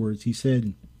afterwards he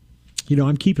said, you know,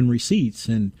 I'm keeping receipts,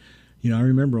 and you know, I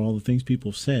remember all the things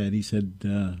people said. He said,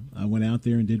 I went out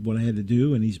there and did what I had to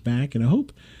do, and he's back. And I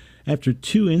hope after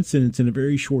 2 incidents in a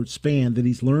very short span that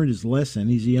he's learned his lesson.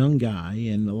 He's a young guy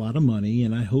and a lot of money,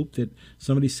 and I hope that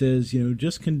somebody says, you know,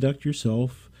 just conduct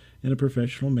yourself in a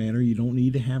professional manner. You don't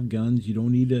need to have guns. You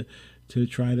don't need to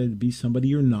try to be somebody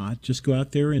you're not. Just go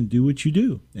out there and do what you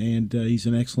do. And he's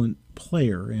an excellent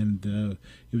player, and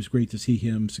it was great to see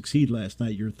him succeed last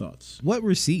night. Your thoughts? What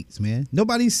receipts, man?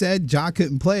 Nobody said Ja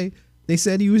couldn't play. They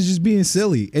said he was just being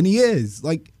silly, and he is.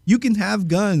 Like, you can have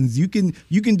guns, you can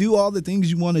do all the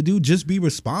things you want to do. Just be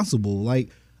responsible. Like,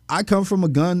 I come from a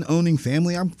gun-owning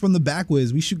family. I'm from the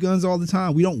backwoods. We shoot guns all the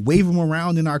time. We don't wave them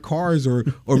around in our cars or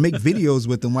make videos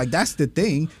with them. Like, that's the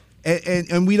thing.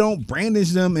 And we don't brandish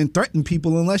them and threaten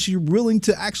people unless you're willing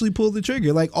to actually pull the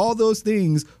trigger. Like, all those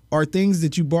things are things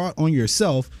that you brought on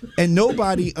yourself, and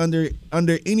nobody under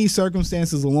any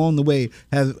circumstances along the way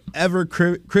has ever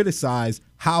criticized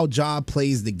how Ja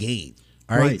plays the game.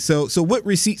 All right. So what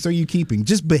receipts are you keeping?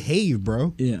 Just behave,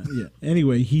 bro. Yeah.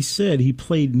 Anyway, he said he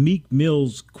played Meek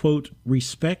Mill's, quote,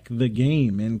 "respect the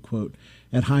game," end quote,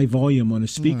 at high volume on a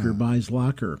speaker by his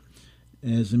locker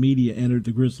as the media entered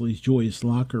the Grizzlies' joyous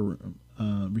locker.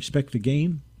 Respect the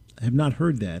game? I have not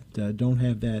heard that. Don't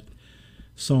have that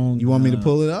song. You want me to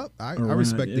pull it up? I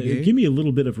respect the game. Give me a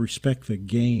little bit of "Respect the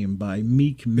Game" by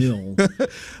Meek Mill.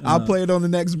 I'll play it on the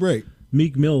next break.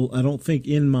 Meek Mill, I don't think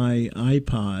in my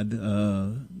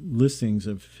iPod listings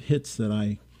of hits that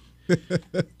I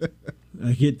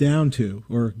get down to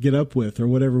or get up with or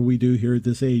whatever we do here at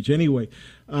this age. Anyway,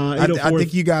 I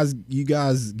think you guys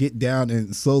get down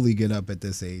and slowly get up at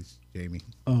this age, Jamie.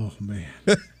 Oh, man.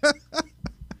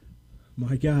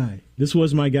 My guy. This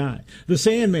was my guy. The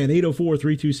Sandman,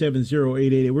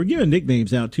 804-327-0888. We're giving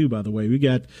nicknames out, too, by the way. We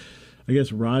got, I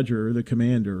guess, Roger, the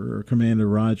Commander, or Commander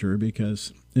Roger,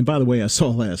 because, and by the way, I saw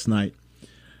last night,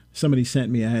 somebody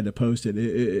sent me, I had to post it.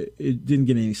 It didn't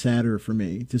get any sadder for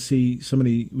me to see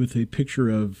somebody with a picture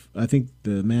of, I think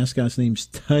the mascot's name's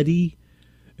Tuddy.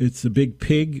 It's a big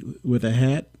pig with a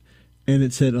hat, and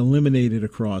it said eliminated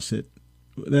across it.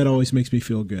 That always makes me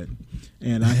feel good.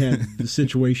 And I had the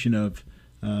situation of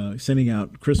sending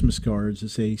out Christmas cards that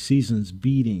say Season's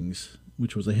Beatings,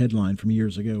 which was a headline from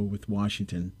years ago with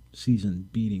Washington, Season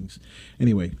Beatings.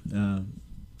 Anyway,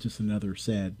 just another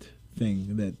sad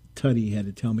thing that Tuddy had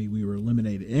to tell me we were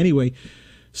eliminated. Anyway,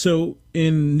 so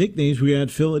in nicknames, we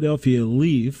got Philadelphia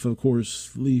Leaf, of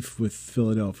course, Leaf with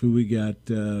Philadelphia. We got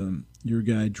your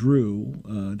guy Drew,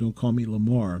 Don't Call Me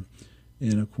Lamar.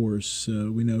 And, of course,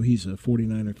 we know he's a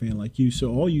 49er fan like you.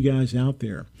 So all you guys out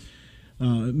there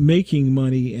making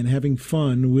money and having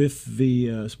fun with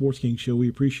the Sports King Show, we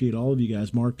appreciate all of you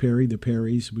guys. Mark Perry, the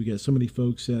Perrys. We got so many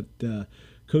folks at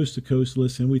Coast to Coast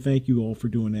listen. We thank you all for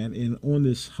doing that. And on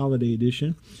this holiday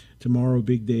edition, tomorrow,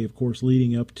 big day, of course,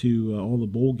 leading up to all the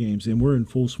bowl games. And we're in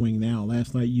full swing now.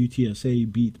 Last night,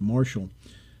 UTSA beat Marshall.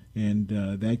 And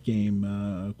that game,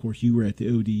 of course, you were at the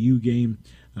ODU game.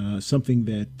 Something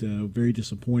that very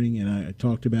disappointing, and I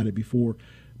talked about it before.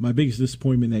 My biggest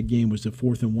disappointment in that game was the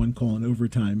 4th and 1 call in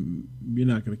overtime. You're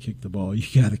not going to kick the ball.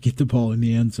 You got to get the ball in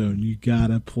the end zone. You got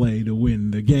to play to win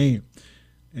the game.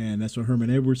 And that's what Herman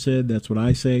Edwards said. That's what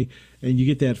I say. And you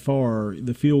get that far,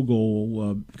 the field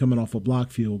goal, coming off a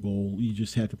block field goal, you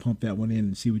just have to pump that one in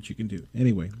and see what you can do.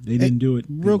 Anyway, they didn't do it.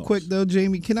 Real quick, though,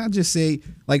 Jamie, can I just say,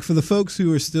 like, for the folks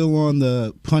who are still on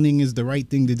the punting is the right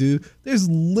thing to do, there's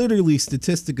literally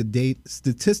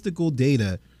statistical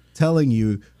data telling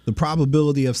you the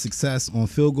probability of success on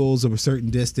field goals of a certain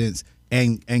distance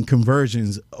and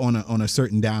conversions on a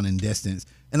certain down and distance.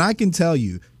 And I can tell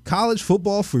you, college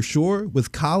football for sure,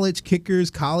 with college kickers,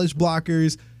 college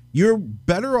blockers, you're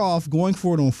better off going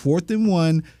for it on 4th and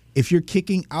 1 if you're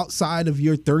kicking outside of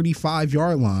your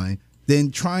 35-yard line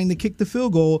than trying to kick the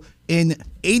field goal in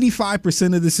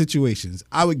 85% of the situations.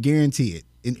 I would guarantee it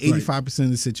in 85%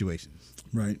 of the situations.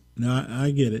 Right. No,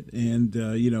 I get it. And,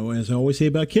 as I always say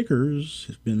about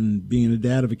kickers, being a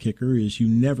dad of a kicker, is you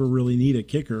never really need a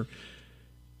kicker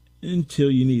until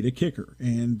you need a kicker.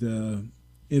 And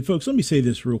folks, let me say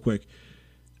this real quick.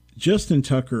 Justin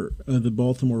Tucker of the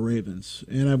Baltimore Ravens,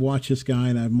 and I've watched this guy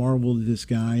and I've marveled at this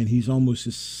guy, and he's almost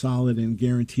as solid and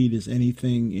guaranteed as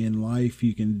anything in life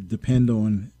you can depend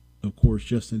on, of course,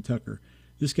 Justin Tucker.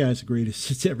 This guy's the greatest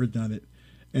that's ever done it,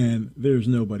 and there's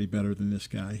nobody better than this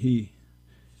guy. He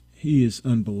is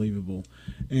unbelievable.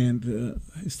 And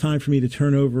it's time for me to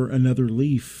turn over another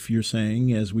leaf, you're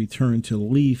saying, as we turn to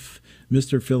Leaf,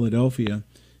 Mr. Philadelphia,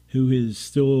 who is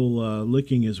still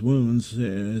licking his wounds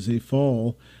as they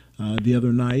fall the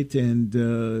other night.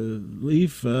 And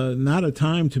Leaf, not a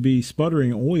time to be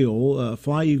sputtering oil.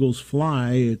 Fly, Eagles,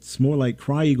 fly. It's more like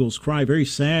cry, Eagles, cry. Very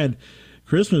sad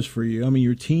Christmas for you. I mean,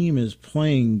 your team is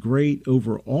playing great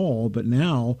overall, but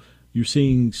now you're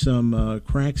seeing some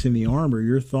cracks in the armor.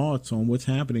 Your thoughts on what's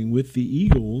happening with the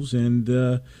Eagles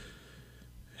and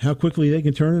how quickly they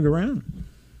can turn it around?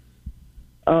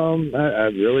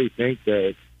 I really think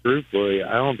that, truthfully,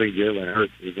 I don't think Jalen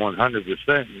Hurts is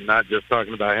 100%, not just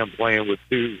talking about him playing with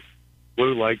two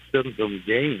flu-like symptom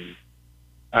games.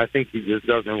 I think he just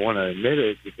doesn't want to admit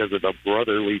it because of the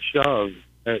brotherly shove.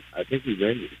 I think he's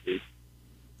injured, dude.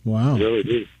 Wow. I really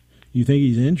do. You think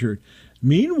he's injured?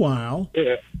 Meanwhile,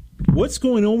 what's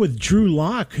going on with Drew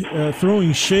Lock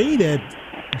throwing shade at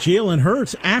Jalen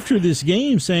Hurts after this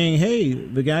game, saying, hey,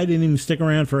 the guy didn't even stick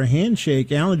around for a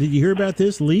handshake? Alan, did you hear about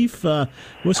this? Leaf,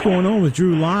 what's going on with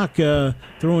Drew Lock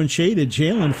throwing shade at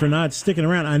Jalen for not sticking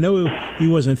around? I know he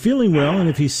wasn't feeling well, and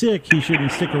if he's sick, he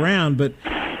shouldn't stick around, but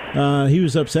he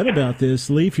was upset about this.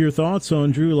 Leaf, your thoughts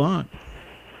on Drew Lock?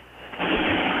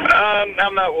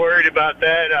 I'm not worried about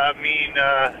that. I mean,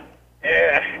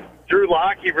 Drew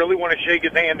Lock, you really want to shake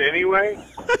his hand anyway?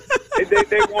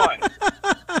 They won.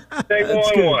 They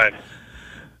won one.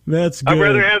 That's good. I'd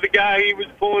rather have the guy he was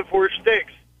pulling for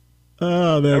sticks.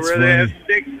 Oh, that's I'd funny. rather have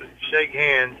sticks than shake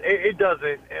hands. It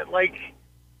doesn't.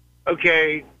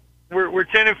 Okay, we're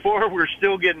 10-4. We're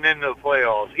still getting into the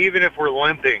playoffs. Even if we're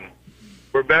limping,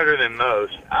 we're better than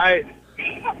most. I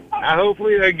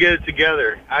hopefully they get it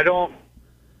together.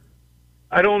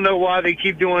 I don't know why they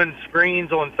keep doing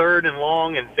screens on 3rd and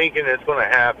long and thinking it's going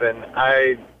to happen.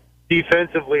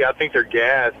 Defensively, I think they're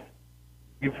gassed.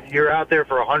 You're out there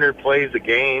for 100 plays a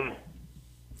game.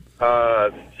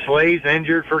 Slay's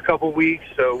injured for a couple weeks,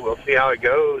 so we'll see how it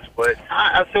goes. But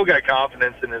I still got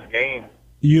confidence in this game.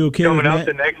 You okay coming with up Matt,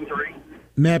 the next 3?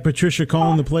 Matt Patricia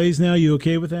calling the plays now? You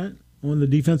okay with that on the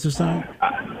defensive side?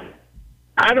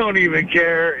 I don't even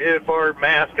care if our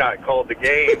mascot called the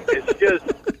game. It's just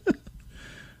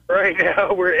right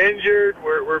now we're injured.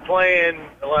 We're playing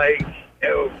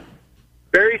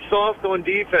very soft on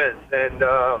defense, and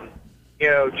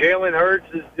Jalen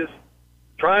Hurts is just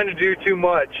trying to do too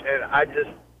much, and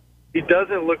he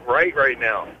doesn't look right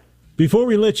now. Before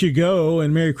we let you go,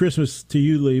 and Merry Christmas to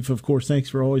you, Leaf, of course, thanks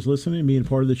for always listening and being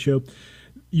part of the show.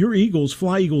 Your Eagles,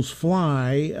 Fly,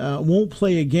 won't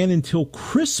play again until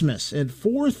Christmas at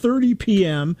 4:30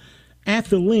 p.m. at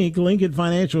the Lincoln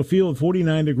Financial Field.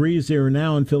 49 degrees there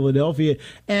now in Philadelphia.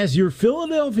 As your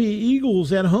Philadelphia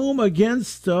Eagles at home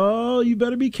against, you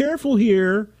better be careful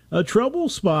here, a trouble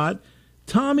spot,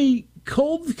 Tommy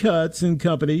Coldcuts and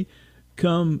company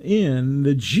come in.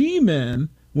 The G-Men,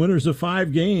 winners of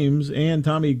 5 games, and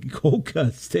Tommy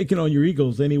Coldcuts taking on your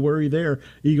Eagles. Any worry there?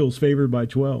 Eagles favored by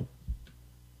 12.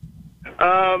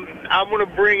 I'm going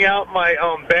to bring out my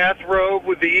bathrobe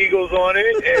with the Eagles on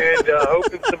it and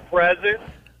open some presents,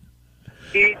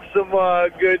 eat some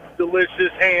good,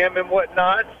 delicious ham and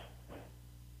whatnot.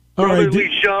 All right, Probably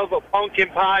shove a pumpkin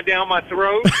pie down my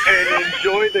throat and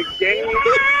enjoy the game.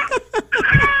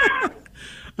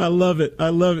 I love it.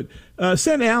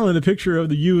 Send Alan a picture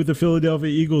of you with the Philadelphia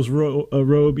Eagles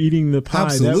robe eating the pie.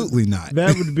 Absolutely not.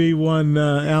 That would be one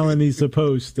Alan needs to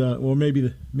post. Or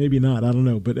maybe not. I don't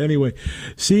know. But anyway,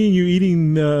 seeing you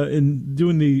eating and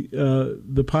doing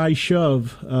the pie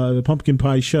shove, the pumpkin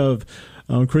pie shove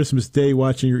on Christmas Day,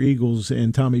 watching your Eagles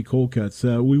and Tommy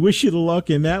Coldcuts. We wish you the luck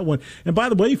in that one. And by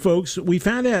the way, folks, we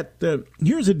found out,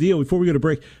 here's the deal before we go to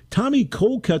break. Tommy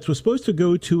Coldcuts was supposed to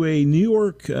go to a New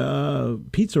York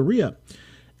pizzeria,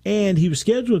 and he was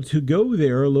scheduled to go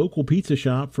there, a local pizza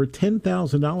shop, for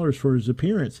 $10,000 for his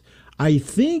appearance. I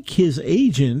think his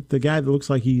agent, the guy that looks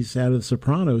like he's out of The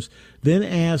Sopranos, then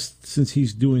asked, since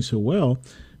he's doing so well,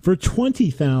 for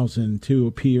 $20,000 to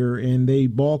appear, and they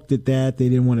balked at that. They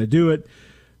didn't want to do it.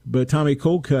 But Tommy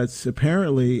Coldcuts,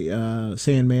 apparently,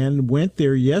 Sandman, went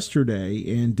there yesterday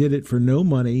and did it for no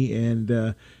money,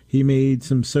 and he made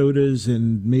some sodas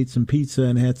and made some pizza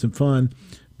and had some fun.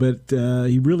 But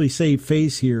he really saved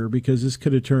face here, because this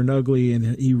could have turned ugly,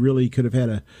 and he really could have had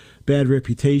a bad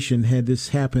reputation had this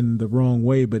happened the wrong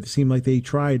way. But it seemed like they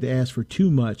tried to ask for too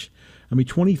much. I mean,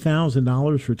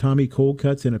 $20,000 for Tommy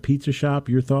Coldcuts in a pizza shop.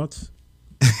 Your thoughts?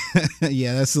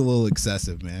 Yeah, that's a little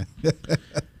excessive, man.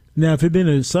 Now, if it had been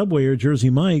a Subway or Jersey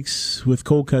Mike's with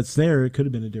Coldcuts there, it could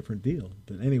have been a different deal.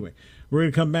 But anyway, we're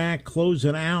going to come back, close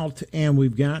it out, and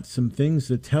we've got some things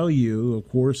to tell you. Of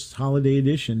course, holiday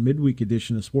edition, midweek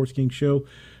edition of Sports King Show.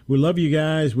 We love you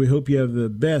guys. We hope you have the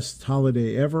best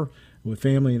holiday ever with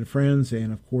family and friends.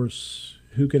 And, of course,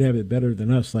 who could have it better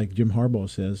than us, like Jim Harbaugh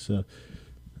says.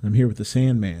 I'm here with the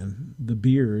Sandman, the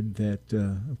beard that,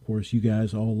 of course, you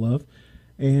guys all love.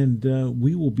 And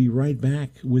we will be right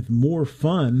back with more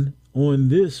fun on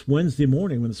this Wednesday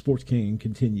morning when the Sports King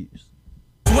continues.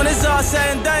 When it's all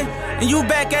said and done, and you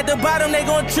back at the bottom, they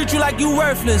gon' treat you like you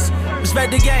worthless.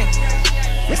 Respect the game,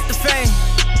 it's the fame.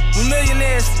 We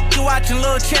millionaires, you watching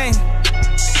Lil Chain.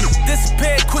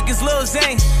 Disappeared quick as Lil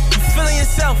Zane. You feeling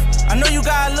yourself, I know you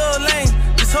got a little lame.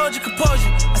 Just hold your composure.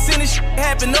 I seen this shit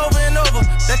happen over and over.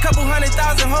 That couple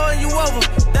 100,000 holding you over.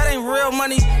 That ain't real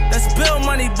money, that's bill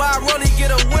money. Buy a rollie,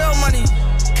 get a will money.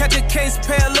 Catch a case,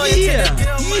 pay a lawyer, take a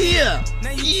deal money.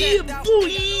 Yeah,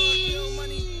 boy.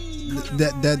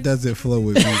 That doesn't flow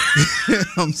with me.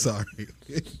 I'm sorry.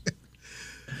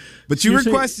 But you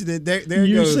requested it. There it goes.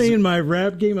 You're saying my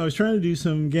rap game? I was trying to do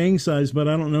some gang size, but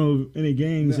I don't know any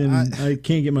gangs, and I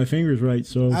can't get my fingers right.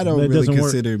 So I don't that really doesn't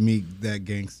consider work. me that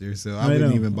gangster, so I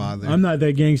wouldn't even bother. I'm not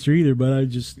that gangster either, but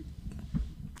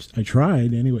I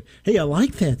tried anyway. Hey, I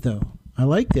like that though. I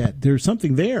like that. There's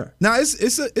something there. Now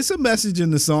it's a message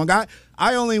in the song.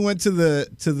 I only went to the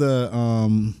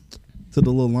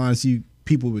little lines so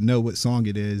people would know what song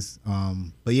it is.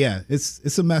 But yeah,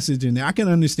 it's a message in there. I can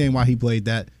understand why he played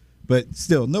that. But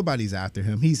still, nobody's after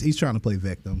him. He's trying to play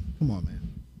victim. Come on,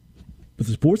 man. But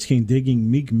the Sports King digging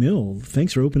Meek Mill.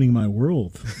 Thanks for opening my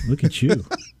world. Look at you.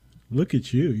 Look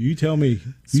at you. You tell me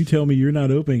you're not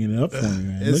opening it up for me,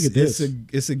 man. Look at this.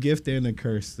 It's a gift and a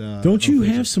curse. Don't you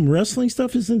have some wrestling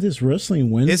stuff? Isn't this Wrestling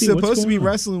Wednesday? It's supposed to be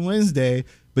Wrestling Wednesday,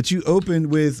 but you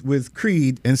opened with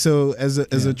Creed, and so as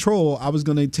a troll, I was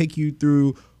going to take you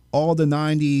through all the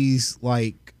 90s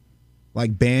like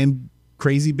band,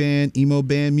 crazy band, emo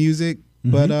band music.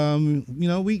 But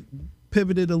we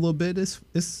pivoted a little bit.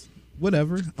 It's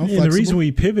whatever. I'm and the reason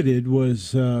we pivoted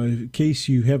was, in case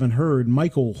you haven't heard,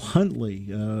 Michael Huntley,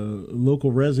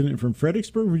 local resident from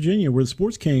Fredericksburg, Virginia, where the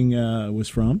Sports King was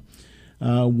from,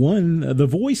 won The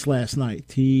Voice last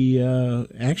night. He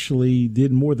actually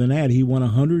did more than that. He won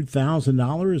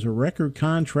 $100,000, a record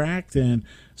contract, and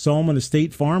saw him in a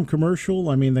State Farm commercial.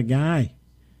 I mean, the guy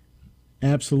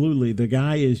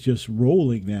is just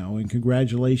rolling now, and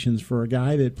congratulations for a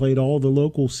guy that played all the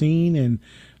local scene and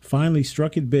finally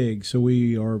struck it big. So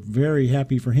we are very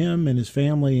happy for him and his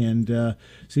family, and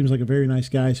seems like a very nice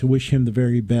guy, so wish him the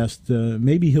very best.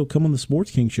 Maybe he'll come on the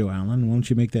Sports King show, Alan. Why don't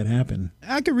you make that happen?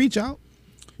 I could reach out.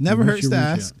 Never hurts to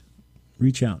ask.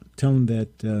 Reach out. Tell him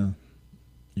that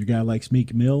your guy likes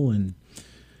Meek Mill, and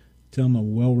tell him a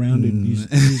well-rounded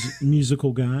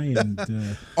musical guy.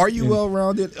 And are you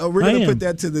well-rounded? We're going to put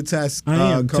that to the test. I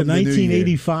am. To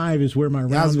 1985 is where my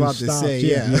rounding stops. I was about to say,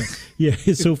 yeah.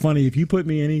 It's so funny. If you put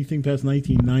me anything past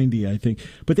 1990, I think.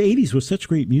 But the 80s was such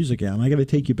great music, Alan. I got to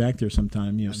take you back there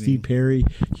sometime. Steve Perry,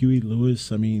 Huey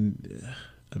Lewis. I mean,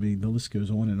 the list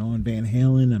goes on and on. Van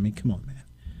Halen. I mean, come on, man.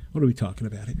 What are we talking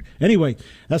about here? Anyway,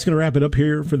 that's going to wrap it up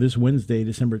here for this Wednesday,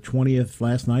 December 20th.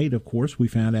 Last night, of course, we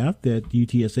found out that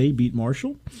UTSA beat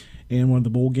Marshall in one of the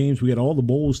bowl games. We got all the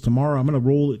bowls tomorrow. I'm going to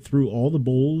roll it through all the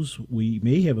bowls. We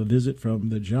may have a visit from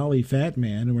the Jolly Fat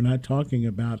Man, and we're not talking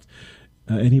about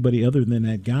anybody other than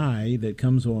that guy that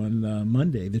comes on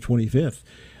Monday, the 25th.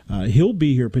 He'll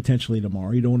be here potentially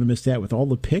tomorrow. You don't want to miss that with all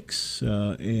the picks,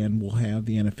 and we'll have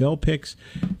the NFL picks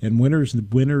and winners,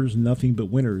 nothing but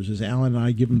winners. As Alan and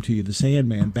I give them to you, the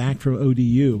Sandman back from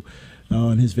ODU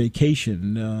on his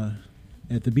vacation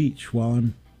at the beach. While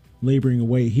I'm laboring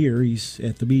away here, he's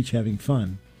at the beach having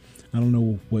fun. I don't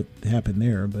know what happened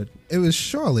there, but it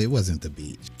wasn't the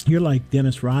beach. You're like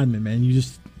Dennis Rodman, man. You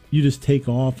just take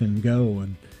off and go,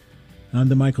 and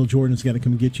the Michael Jordan's got to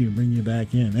come get you and bring you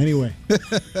back in. Anyway.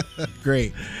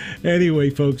 Great. Anyway,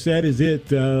 folks, that is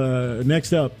it.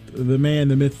 Next up, the man,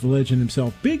 the myth, the legend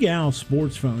himself, Big Al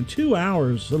Sports Phone. 2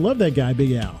 hours. I love that guy,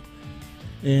 Big Al.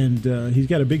 And he's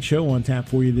got a big show on tap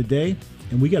for you today.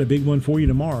 And we got a big one for you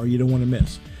tomorrow you don't want to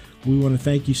miss. We want to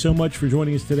thank you so much for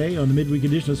joining us today on the midweek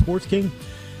edition of Sports King.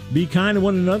 Be kind to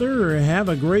one another. Have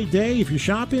a great day. If you're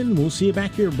shopping, we'll see you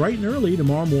back here bright and early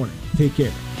tomorrow morning. Take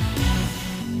care.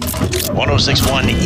 1061